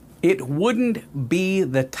It wouldn't be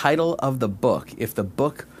the title of the book if the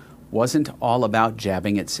book wasn't all about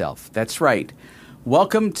jabbing itself. That's right.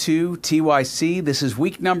 Welcome to TYC. This is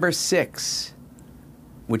week number 6,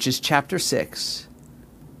 which is chapter 6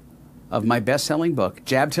 of my best-selling book,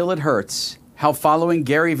 Jab Till It Hurts, How Following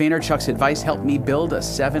Gary Vaynerchuk's Advice Helped Me Build a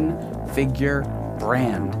 7-Figure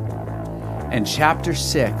Brand. And chapter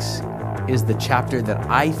 6 is the chapter that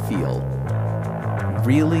I feel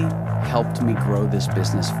really helped me grow this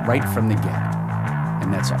business right from the get.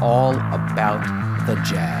 And that's all about the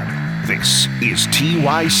jab. This is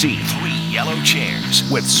TYC 3 Yellow Chairs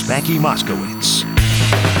with Spanky Moskowitz.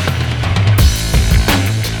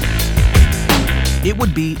 It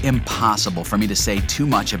would be impossible for me to say too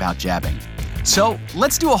much about jabbing. So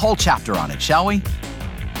let's do a whole chapter on it, shall we?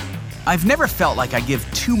 I've never felt like I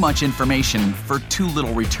give too much information for too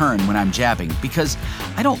little return when I'm jabbing because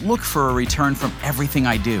I don't look for a return from everything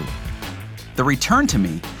I do. The return to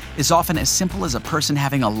me is often as simple as a person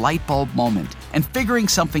having a light bulb moment and figuring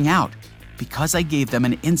something out because I gave them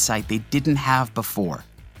an insight they didn't have before.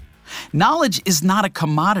 Knowledge is not a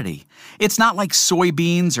commodity. It's not like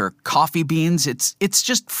soybeans or coffee beans. It's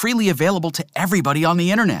just freely available to everybody on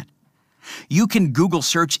the internet. You can Google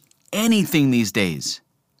search anything these days.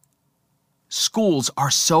 Schools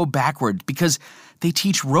are so backward because they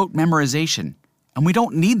teach rote memorization, and we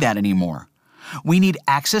don't need that anymore. We need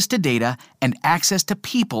access to data and access to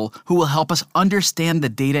people who will help us understand the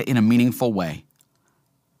data in a meaningful way.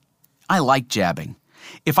 I like jabbing.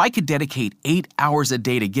 If I could dedicate 8 hours a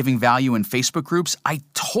day to giving value in Facebook groups, I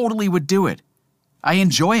totally would do it. I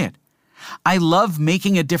enjoy it. I love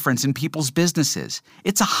making a difference in people's businesses.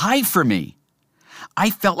 It's a high for me.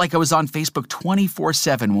 I felt like I was on Facebook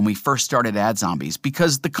 24/7 when we first started Ad Zombies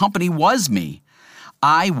because the company was me.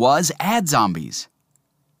 I was Ad Zombies.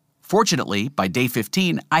 Fortunately, by day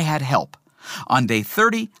 15, I had help. On day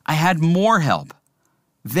 30, I had more help.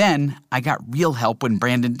 Then I got real help when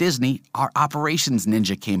Brandon Disney, our operations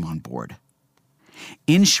ninja, came on board.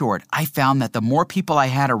 In short, I found that the more people I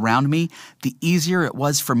had around me, the easier it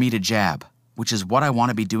was for me to jab, which is what I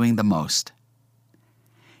want to be doing the most.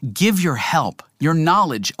 Give your help, your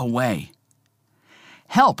knowledge away.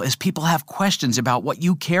 Help as people have questions about what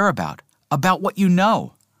you care about what you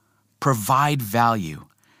know. Provide value.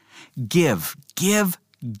 Give, give,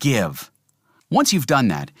 give. Once you've done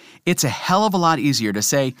that, it's a hell of a lot easier to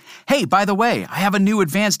say, hey, by the way, I have a new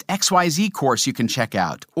advanced XYZ course you can check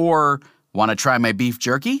out, or want to try my beef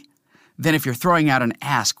jerky? Than if you're throwing out an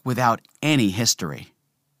ask without any history.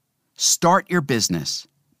 Start your business.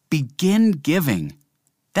 Begin giving.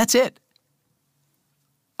 That's it.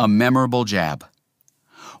 A memorable jab.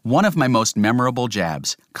 One of my most memorable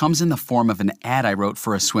jabs comes in the form of an ad I wrote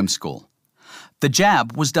for a swim school. The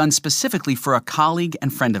jab was done specifically for a colleague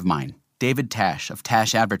and friend of mine, David Tash of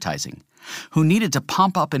Tash Advertising, who needed to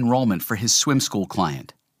pump up enrollment for his swim school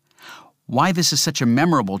client. Why this is such a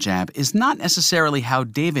memorable jab is not necessarily how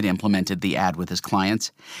David implemented the ad with his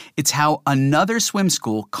clients. It's how another swim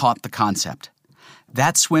school caught the concept.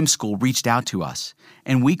 That swim school reached out to us,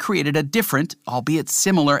 and we created a different, albeit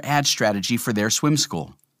similar, ad strategy for their swim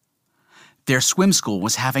school. Their swim school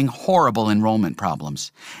was having horrible enrollment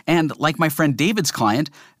problems, and like my friend David's client,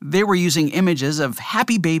 they were using images of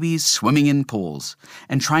happy babies swimming in pools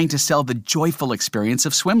and trying to sell the joyful experience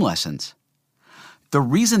of swim lessons. The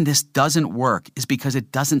reason this doesn't work is because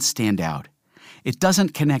it doesn't stand out. It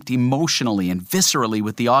doesn't connect emotionally and viscerally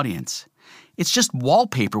with the audience. It's just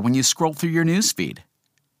wallpaper when you scroll through your newsfeed.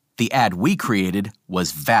 The ad we created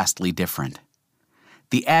was vastly different.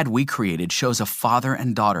 The ad we created shows a father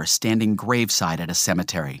and daughter standing graveside at a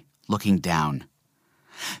cemetery, looking down.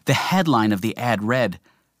 The headline of the ad read,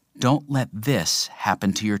 "Don't let this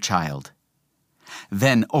happen to your child."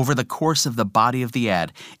 Then, over the course of the body of the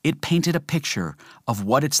ad, it painted a picture of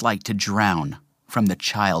what it's like to drown from the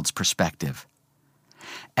child's perspective.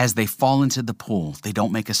 As they fall into the pool, they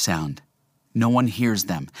don't make a sound. No one hears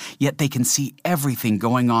them, yet they can see everything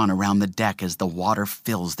going on around the deck as the water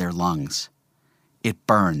fills their lungs. It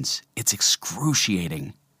burns. It's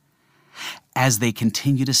excruciating. As they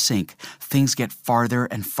continue to sink, things get farther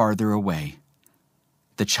and farther away.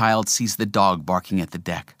 The child sees the dog barking at the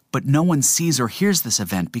deck, but no one sees or hears this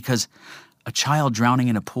event because a child drowning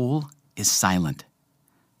in a pool is silent.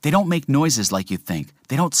 They don't make noises like you think.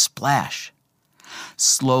 They don't splash.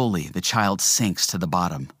 Slowly, the child sinks to the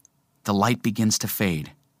bottom. The light begins to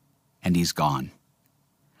fade, and he's gone.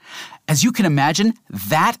 As you can imagine,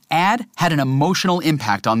 that ad had an emotional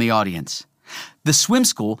impact on the audience. The swim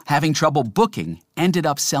school, having trouble booking, ended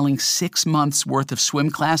up selling 6 months' worth of swim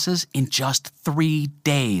classes in just 3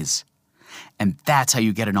 days. And that's how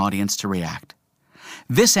you get an audience to react.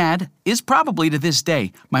 This ad is probably to this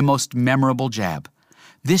day my most memorable jab.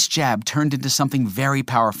 This jab turned into something very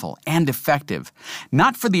powerful and effective,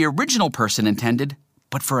 not for the original person intended,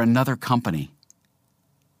 but for another company.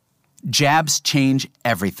 Jabs change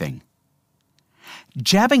everything.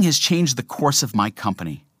 Jabbing has changed the course of my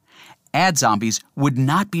company. AdZombies would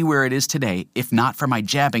not be where it is today if not for my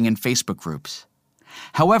jabbing in Facebook groups.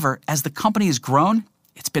 However, as the company has grown,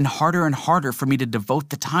 it's been harder and harder for me to devote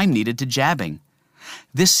the time needed to jabbing.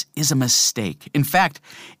 This is a mistake. In fact,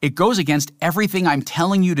 it goes against everything I'm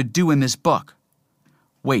telling you to do in this book.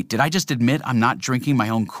 Wait, did I just admit I'm not drinking my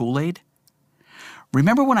own Kool-Aid?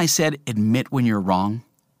 Remember when I said admit when you're wrong?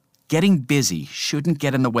 Getting busy shouldn't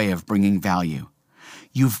get in the way of bringing value.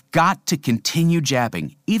 You've got to continue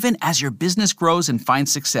jabbing, even as your business grows and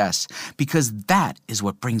finds success, because that is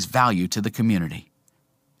what brings value to the community.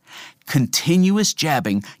 Continuous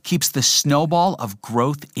jabbing keeps the snowball of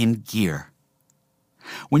growth in gear.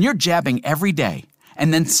 When you're jabbing every day,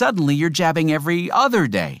 and then suddenly you're jabbing every other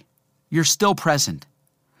day, you're still present.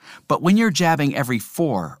 But when you're jabbing every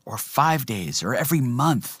 4 or 5 days or every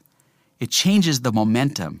month, it changes the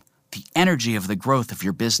momentum, the energy of the growth of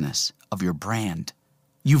your business, of your brand.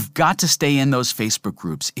 You've got to stay in those Facebook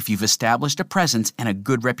groups if you've established a presence and a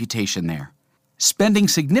good reputation there. Spending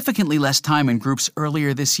significantly less time in groups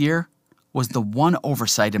earlier this year was the one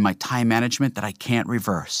oversight in my time management that I can't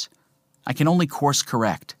reverse. I can only course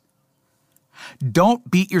correct. Don't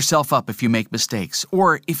beat yourself up if you make mistakes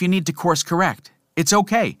or if you need to course correct. It's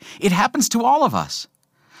okay. It happens to all of us.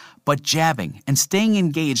 But jabbing and staying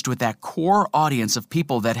engaged with that core audience of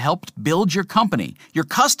people that helped build your company, your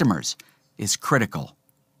customers, is critical.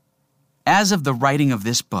 As of the writing of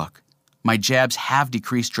this book, my jabs have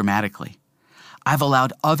decreased dramatically. I've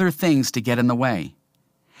allowed other things to get in the way.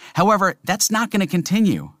 However, that's not going to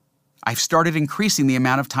continue. I've started increasing the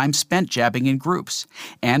amount of time spent jabbing in groups,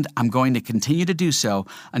 and I'm going to continue to do so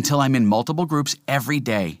until I'm in multiple groups every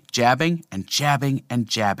day, jabbing and jabbing and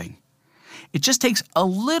jabbing. It just takes a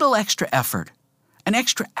little extra effort, an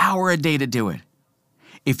extra hour a day to do it.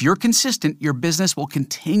 If you're consistent, your business will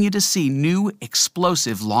continue to see new,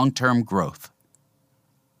 explosive long-term growth.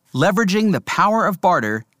 Leveraging the power of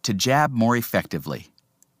barter to jab more effectively.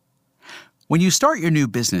 When you start your new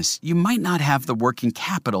business, you might not have the working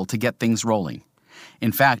capital to get things rolling.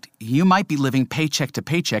 In fact, you might be living paycheck to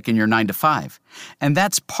paycheck in your 9-to-5, and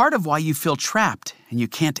that's part of why you feel trapped and you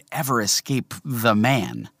can't ever escape the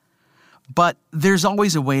man. But there's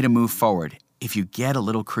always a way to move forward if you get a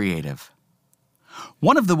little creative.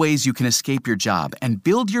 One of the ways you can escape your job and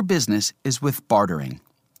build your business is with bartering.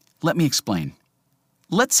 Let me explain.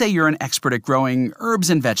 Let's say you're an expert at growing herbs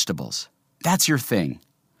and vegetables. That's your thing.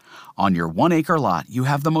 On your 1-acre lot, you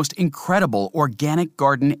have the most incredible organic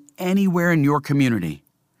garden anywhere in your community.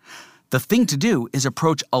 The thing to do is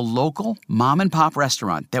approach a local mom-and-pop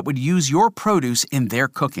restaurant that would use your produce in their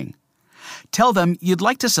cooking. Tell them you'd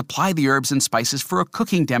like to supply the herbs and spices for a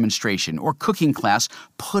cooking demonstration or cooking class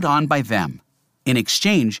put on by them. In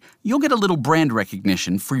exchange, you'll get a little brand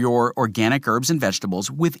recognition for your organic herbs and vegetables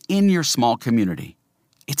within your small community.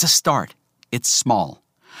 It's a start. It's small.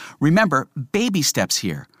 Remember, baby steps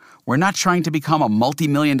here. We're not trying to become a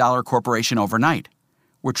multi-million-dollar corporation overnight.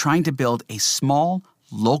 We're trying to build a small,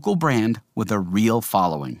 local brand with a real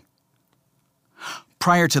following.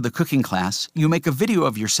 Prior to the cooking class, you make a video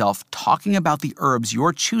of yourself talking about the herbs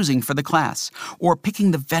you're choosing for the class or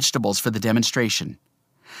picking the vegetables for the demonstration.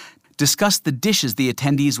 Discuss the dishes the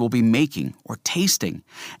attendees will be making or tasting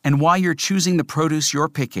and why you're choosing the produce you're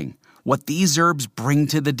picking, what these herbs bring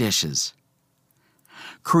to the dishes.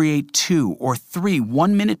 Create 2 or 3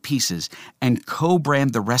 one-minute pieces and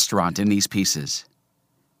co-brand the restaurant in these pieces.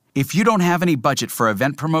 If you don't have any budget for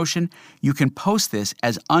event promotion, you can post this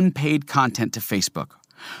as unpaid content to Facebook.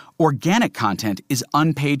 Organic content is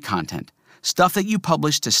unpaid content, stuff that you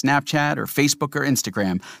publish to Snapchat or Facebook or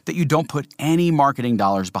Instagram that you don't put any marketing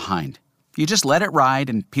dollars behind. You just let it ride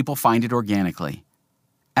and people find it organically.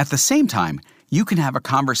 At the same time, you can have a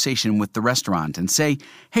conversation with the restaurant and say,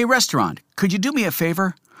 "Hey restaurant, could you do me a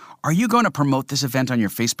favor? Are you going to promote this event on your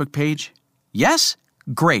Facebook page?" "Yes?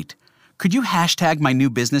 Great. Could you hashtag my new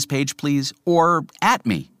business page, please? Or @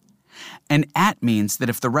 me." An @ means that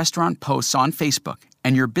if the restaurant posts on Facebook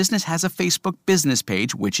and your business has a Facebook business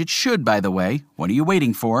page, which it should, by the way, what are you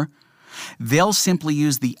waiting for? They'll simply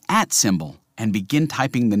use the @ symbol and begin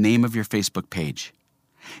typing the name of your Facebook page.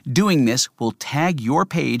 Doing this will tag your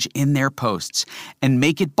page in their posts and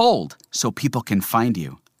make it bold so people can find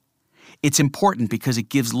you. It's important because it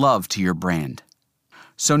gives love to your brand.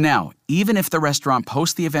 So now, even if the restaurant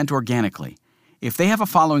posts the event organically, If they have a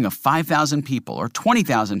following of 5,000 people or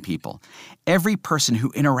 20,000 people, every person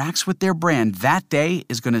who interacts with their brand that day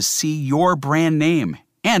is going to see your brand name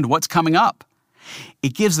and what's coming up.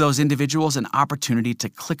 It gives those individuals an opportunity to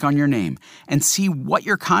click on your name and see what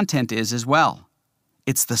your content is as well.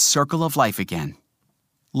 It's the circle of life again.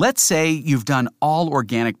 Let's say you've done all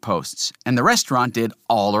organic posts and the restaurant did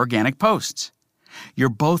all organic posts. You're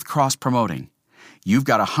both cross-promoting. You've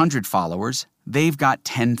got 100 followers, they've got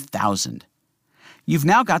 10,000. You've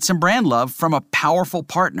now got some brand love from a powerful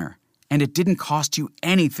partner, and it didn't cost you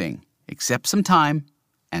anything except some time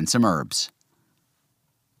and some herbs.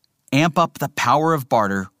 Amp up the power of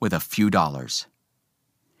barter with a few dollars.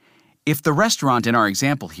 If the restaurant in our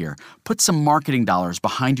example here puts some marketing dollars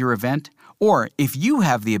behind your event, or if you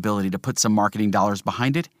have the ability to put some marketing dollars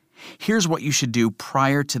behind it, here's what you should do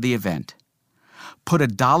prior to the event. Put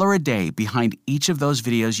 $1 a day behind each of those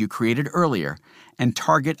videos you created earlier and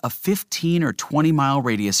target a 15 or 20-mile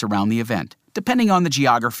radius around the event, depending on the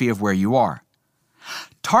geography of where you are.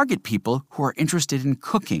 Target people who are interested in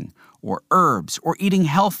cooking or herbs or eating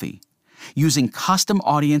healthy, using custom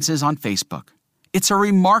audiences on Facebook. It's a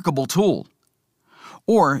remarkable tool.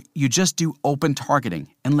 Or you just do open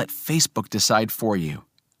targeting and let Facebook decide for you.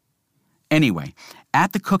 Anyway,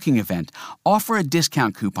 at the cooking event, offer a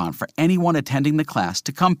discount coupon for anyone attending the class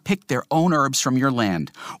to come pick their own herbs from your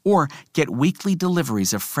land, or get weekly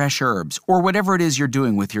deliveries of fresh herbs, or whatever it is you're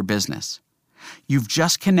doing with your business. You've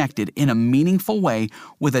just connected in a meaningful way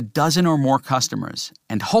with a dozen or more customers,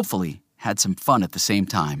 and hopefully had some fun at the same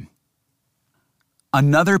time.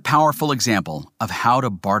 Another powerful example of how to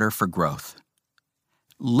barter for growth.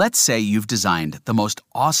 Let's say you've designed the most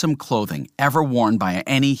awesome clothing ever worn by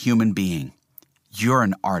any human being. You're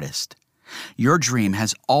an artist. Your dream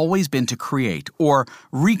has always been to create or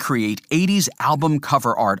recreate 80s album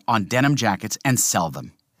cover art on denim jackets and sell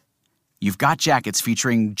them. You've got jackets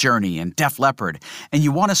featuring Journey and Def Leppard, and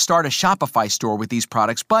you want to start a Shopify store with these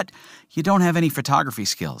products, but you don't have any photography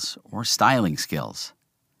skills or styling skills.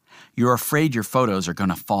 You're afraid your photos are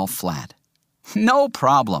going to fall flat. No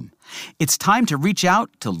problem. It's time to reach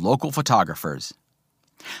out to local photographers.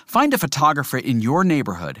 Find a photographer in your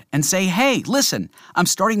neighborhood and say, "Hey, listen, I'm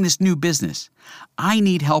starting this new business. I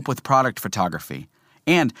need help with product photography.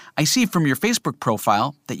 And I see from your Facebook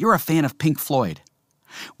profile that you're a fan of Pink Floyd.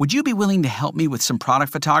 Would you be willing to help me with some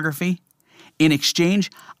product photography? In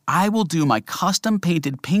exchange, I will do my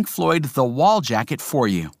custom-painted Pink Floyd The Wall jacket for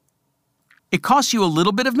you." It costs you a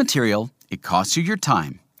little bit of material, it costs you your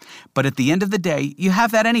time. But at the end of the day, you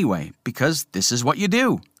have that anyway, because this is what you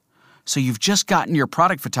do. So you've just gotten your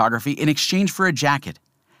product photography in exchange for a jacket.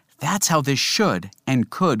 That's how this should and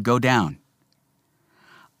could go down.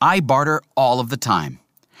 I barter all of the time.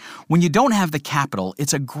 When you don't have the capital,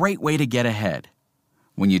 it's a great way to get ahead.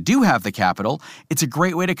 When you do have the capital, it's a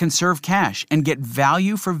great way to conserve cash and get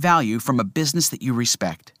value for value from a business that you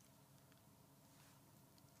respect.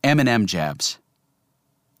 M&M jabs.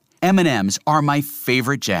 M&Ms are my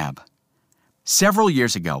favorite jab. Several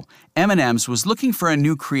years ago, M&M's was looking for a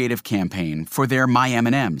new creative campaign for their My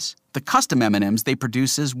M&Ms, the custom M&Ms they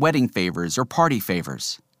produce as wedding favors or party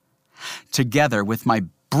favors. Together with my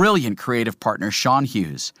brilliant creative partner Sean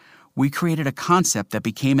Hughes, we created a concept that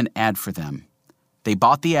became an ad for them. They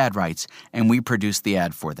bought the ad rights, and we produced the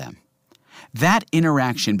ad for them. That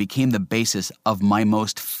interaction became the basis of my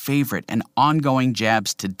most favorite and ongoing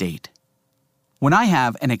jabs to date. When I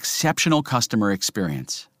have an exceptional customer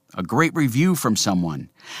experience, a great review from someone,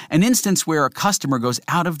 an instance where a customer goes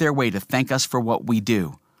out of their way to thank us for what we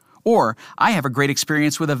do, or I have a great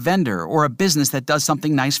experience with a vendor or a business that does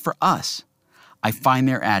something nice for us, I find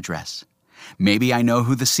their address. Maybe I know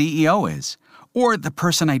who the CEO is, or the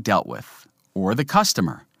person I dealt with, or the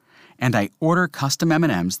customer, and I order custom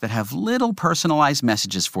M&Ms that have little personalized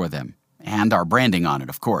messages for them, and our branding on it,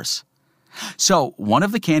 of course. So one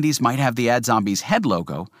of the candies might have the Ad Zombies head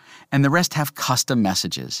logo, and the rest have custom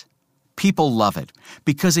messages. People love it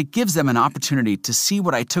because it gives them an opportunity to see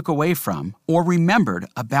what I took away from or remembered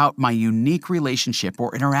about my unique relationship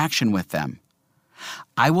or interaction with them.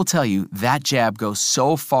 I will tell you that jab goes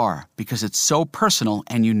so far because it's so personal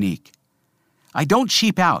and unique. I don't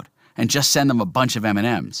cheap out and just send them a bunch of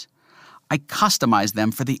M&Ms. I customize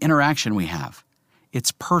them for the interaction we have.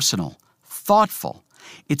 It's personal, thoughtful.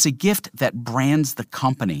 It's a gift that brands the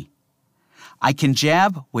company. I can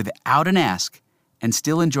jab without an ask and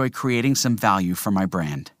still enjoy creating some value for my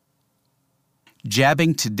brand.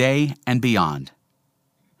 Jabbing today and beyond.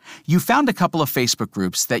 You found a couple of Facebook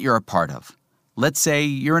groups that you're a part of. Let's say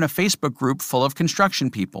you're in a Facebook group full of construction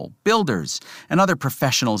people, builders, and other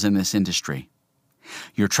professionals in this industry.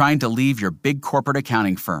 You're trying to leave your big corporate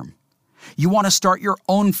accounting firm. You want to start your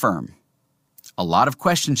own firm. A lot of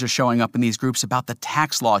questions are showing up in these groups about the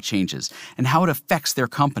tax law changes and how it affects their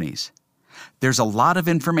companies. There's a lot of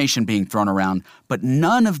information being thrown around, but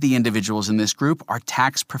none of the individuals in this group are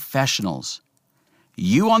tax professionals.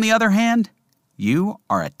 You, on the other hand, you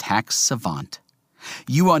are a tax savant.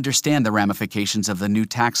 You understand the ramifications of the new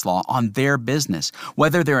tax law on their business,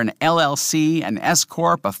 whether they're an LLC, an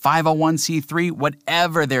S-Corp, a 501c3,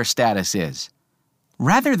 whatever their status is.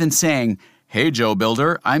 Rather than saying, "Hey, Joe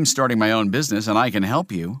Builder, I'm starting my own business and I can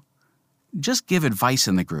help you," just give advice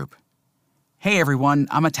in the group. "Hey, everyone,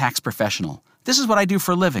 I'm a tax professional. This is what I do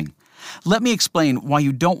for a living. Let me explain why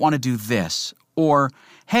you don't want to do this." Or,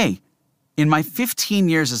 "Hey, in my 15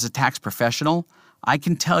 years as a tax professional, I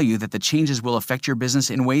can tell you that the changes will affect your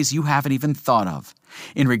business in ways you haven't even thought of.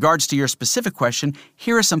 In regards to your specific question,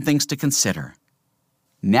 here are some things to consider."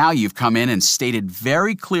 Now you've come in and stated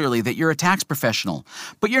very clearly that you're a tax professional,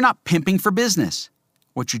 but you're not pimping for business.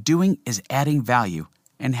 What you're doing is adding value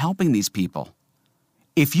and helping these people.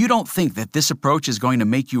 If you don't think that this approach is going to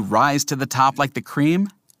make you rise to the top like the cream,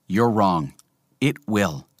 you're wrong. It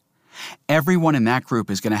will. Everyone in that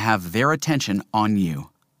group is going to have their attention on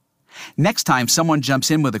you. Next time someone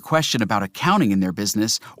jumps in with a question about accounting in their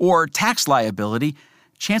business or tax liability,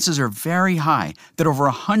 chances are very high that over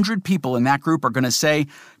 100 people in that group are going to say,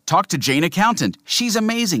 "Talk to Jane Accountant. She's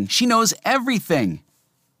amazing. She knows everything."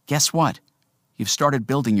 Guess what? You've started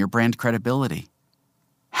building your brand credibility.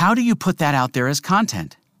 How do you put that out there as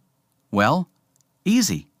content? Well,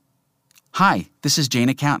 easy. "Hi, this is Jane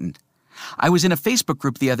Accountant. I was in a Facebook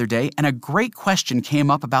group the other day and a great question came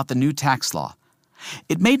up about the new tax law.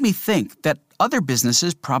 It made me think that other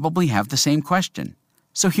businesses probably have the same question.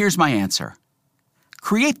 So here's my answer."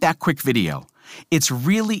 Create that quick video. It's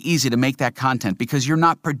really easy to make that content because you're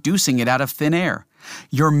not producing it out of thin air.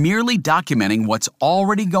 You're merely documenting what's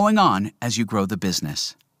already going on as you grow the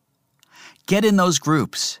business. Get in those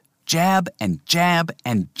groups. Jab and jab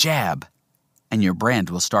and jab, and your brand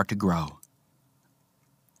will start to grow.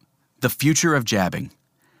 The future of jabbing.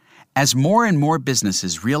 As more and more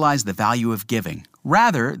businesses realize the value of giving,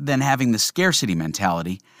 rather than having the scarcity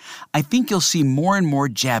mentality, I think you'll see more and more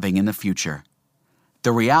jabbing in the future.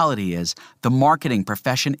 The reality is, the marketing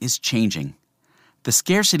profession is changing. The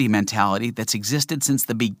scarcity mentality that's existed since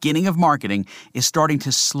the beginning of marketing is starting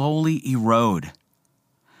to slowly erode.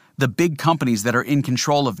 The big companies that are in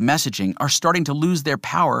control of messaging are starting to lose their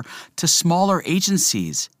power to smaller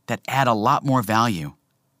agencies that add a lot more value.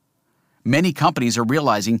 Many companies are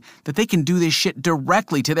realizing that they can do this shit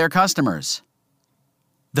directly to their customers.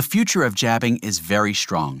 The future of jabbing is very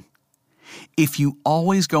strong. If you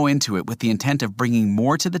always go into it with the intent of bringing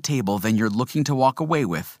more to the table than you're looking to walk away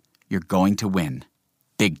with, you're going to win.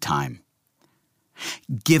 Big time.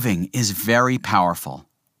 Giving is very powerful.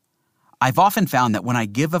 I've often found that when I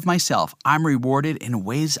give of myself, I'm rewarded in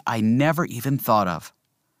ways I never even thought of.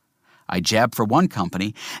 I jab for one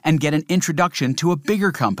company and get an introduction to a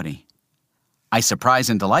bigger company. I surprise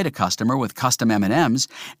and delight a customer with custom M&Ms,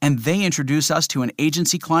 and they introduce us to an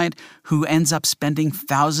agency client who ends up spending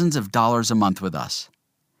thousands of dollars a month with us.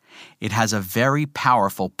 It has a very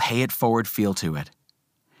powerful pay-it-forward feel to it.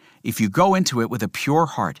 If you go into it with a pure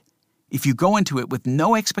heart, if you go into it with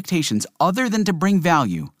no expectations other than to bring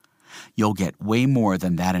value, you'll get way more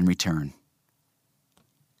than that in return.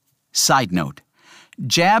 Side note,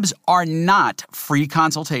 jabs are not free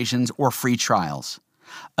consultations or free trials.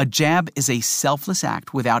 A jab is a selfless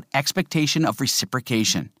act without expectation of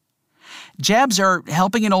reciprocation. Jabs are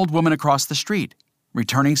helping an old woman across the street,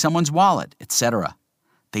 returning someone's wallet, etc.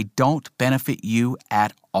 They don't benefit you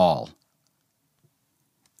at all.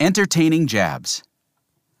 Entertaining jabs.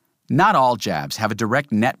 Not all jabs have a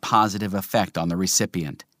direct net positive effect on the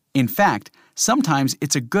recipient. In fact, sometimes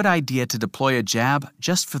it's a good idea to deploy a jab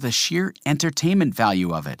just for the sheer entertainment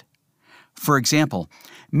value of it. For example,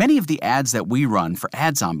 many of the ads that we run for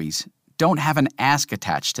AdZombies don't have an ask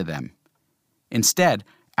attached to them. Instead,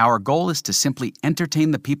 our goal is to simply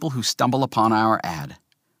entertain the people who stumble upon our ad.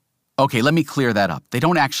 Okay, let me clear that up. They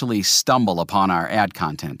don't actually stumble upon our ad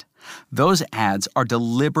content. Those ads are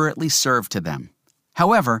deliberately served to them.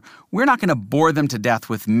 However, we're not going to bore them to death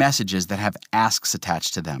with messages that have asks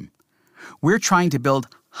attached to them. We're trying to build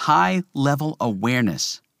high-level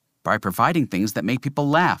awareness by providing things that make people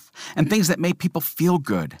laugh and things that make people feel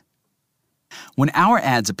good. When our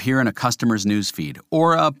ads appear in a customer's newsfeed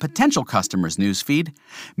or a potential customer's newsfeed,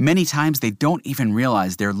 many times they don't even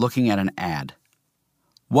realize they're looking at an ad.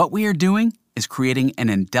 What we are doing is creating an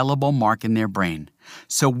indelible mark in their brain,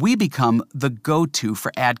 so we become the go-to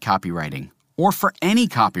for ad copywriting or for any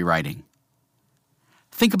copywriting.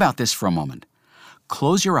 Think about this for a moment.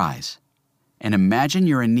 Close your eyes, and imagine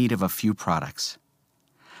you're in need of a few products.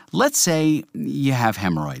 Let's say you have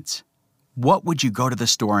hemorrhoids. What would you go to the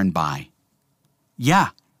store and buy? Yeah,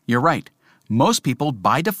 you're right. Most people,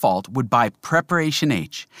 by default, would buy Preparation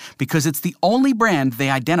H because it's the only brand they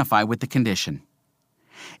identify with the condition.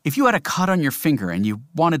 If you had a cut on your finger and you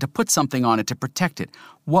wanted to put something on it to protect it,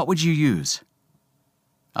 what would you use?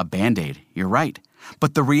 A Band-Aid, you're right.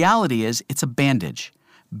 But the reality is it's a bandage.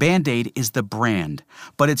 Band-Aid is the brand,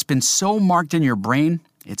 but it's been so marked in your brain,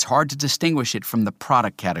 it's hard to distinguish it from the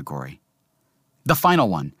product category. The final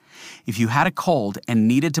one. If you had a cold and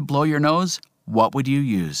needed to blow your nose, what would you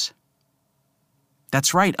use?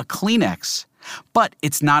 That's right, a Kleenex. But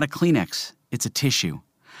it's not a Kleenex, it's a tissue.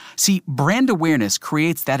 See, brand awareness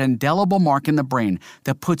creates that indelible mark in the brain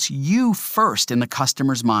that puts you first in the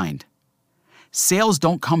customer's mind. Sales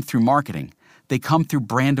don't come through marketing, they come through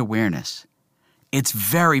brand awareness. It's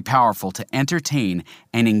very powerful to entertain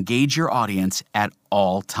and engage your audience at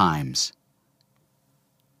all times.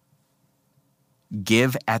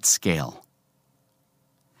 Give at scale.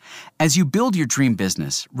 As you build your dream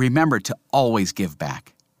business, remember to always give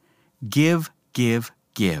back. Give, give,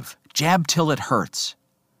 give. Jab till it hurts.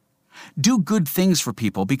 Do good things for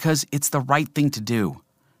people because it's the right thing to do,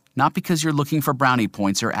 not because you're looking for brownie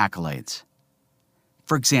points or accolades.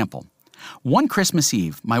 For example, one Christmas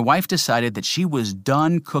Eve, my wife decided that she was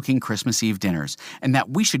done cooking Christmas Eve dinners and that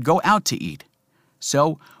we should go out to eat.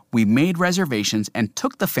 So we made reservations and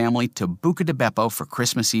took the family to Buca di Beppo for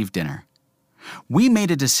Christmas Eve dinner. We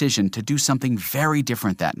made a decision to do something very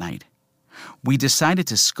different that night. We decided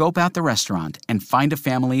to scope out the restaurant and find a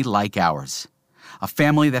family like ours. A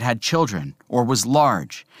family that had children or was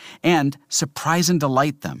large, and surprise and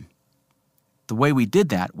delight them. The way we did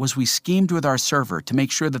that was we schemed with our server to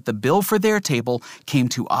make sure that the bill for their table came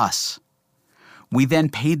to us. We then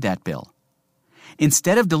paid that bill.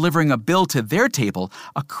 Instead of delivering a bill to their table,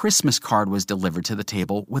 a Christmas card was delivered to the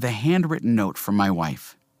table with a handwritten note from my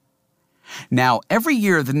wife. Now, every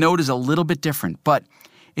year the note is a little bit different, but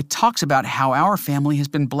it talks about how our family has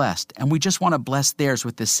been blessed, and we just want to bless theirs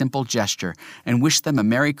with this simple gesture and wish them a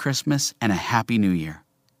Merry Christmas and a Happy New Year.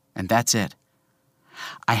 And that's it.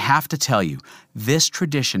 I have to tell you, this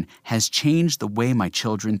tradition has changed the way my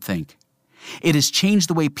children think. It has changed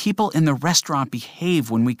the way people in the restaurant behave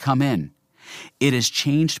when we come in. It has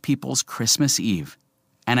changed people's Christmas Eve,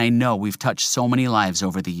 and I know we've touched so many lives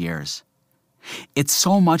over the years. It's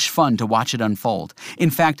so much fun to watch it unfold.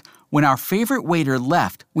 In fact, when our favorite waiter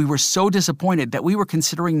left, we were so disappointed that we were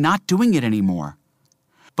considering not doing it anymore.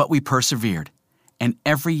 But we persevered, and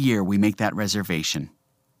every year we make that reservation.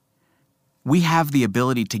 We have the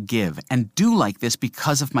ability to give and do like this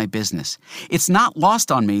because of my business. It's not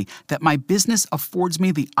lost on me that my business affords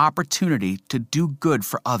me the opportunity to do good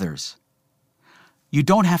for others. You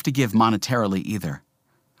don't have to give monetarily either.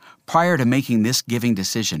 Prior to making this giving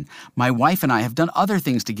decision, my wife and I have done other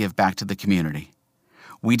things to give back to the community.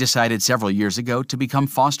 We decided several years ago to become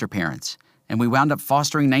foster parents, and we wound up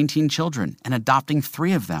fostering 19 children and adopting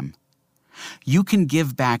 3 of them. You can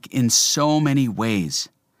give back in so many ways,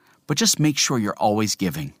 but just make sure you're always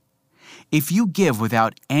giving. If you give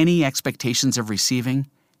without any expectations of receiving,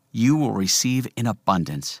 you will receive in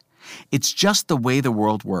abundance. It's just the way the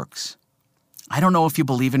world works. I don't know if you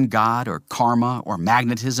believe in God or karma or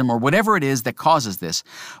magnetism or whatever it is that causes this,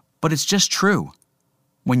 but it's just true.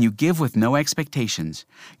 When you give with no expectations,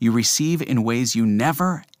 you receive in ways you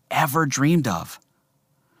never, ever dreamed of.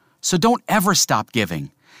 So don't ever stop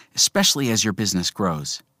giving, especially as your business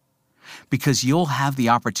grows, because you'll have the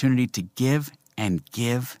opportunity to give and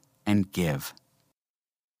give and give.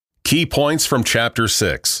 Key points from Chapter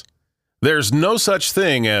 6. There's no such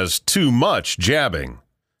thing as too much jabbing.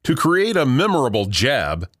 To create a memorable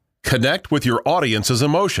jab, connect with your audience's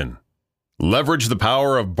emotion. Leverage the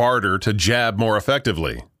power of barter to jab more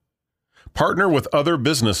effectively. Partner with other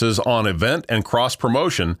businesses on event and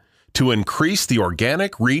cross-promotion to increase the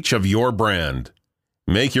organic reach of your brand.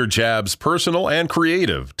 Make your jabs personal and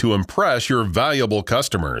creative to impress your valuable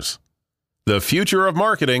customers. The future of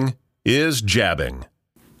marketing is jabbing.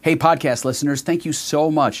 Hey, podcast listeners, thank you so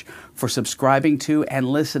much for subscribing to and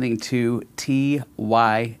listening to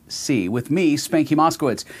TYC with me, Spanky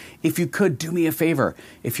Moskowitz. If you could do me a favor,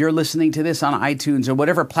 if you're listening to this on iTunes or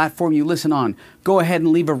whatever platform you listen on, go ahead and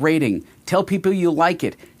leave a rating. Tell people you like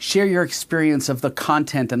it. Share your experience of the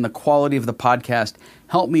content and the quality of the podcast.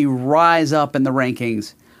 Help me rise up in the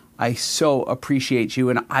rankings. I so appreciate you,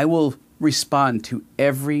 and I will respond to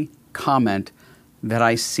every comment that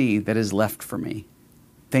I see that is left for me.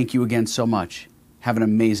 Thank you again so much. Have an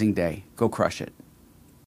amazing day. Go crush it.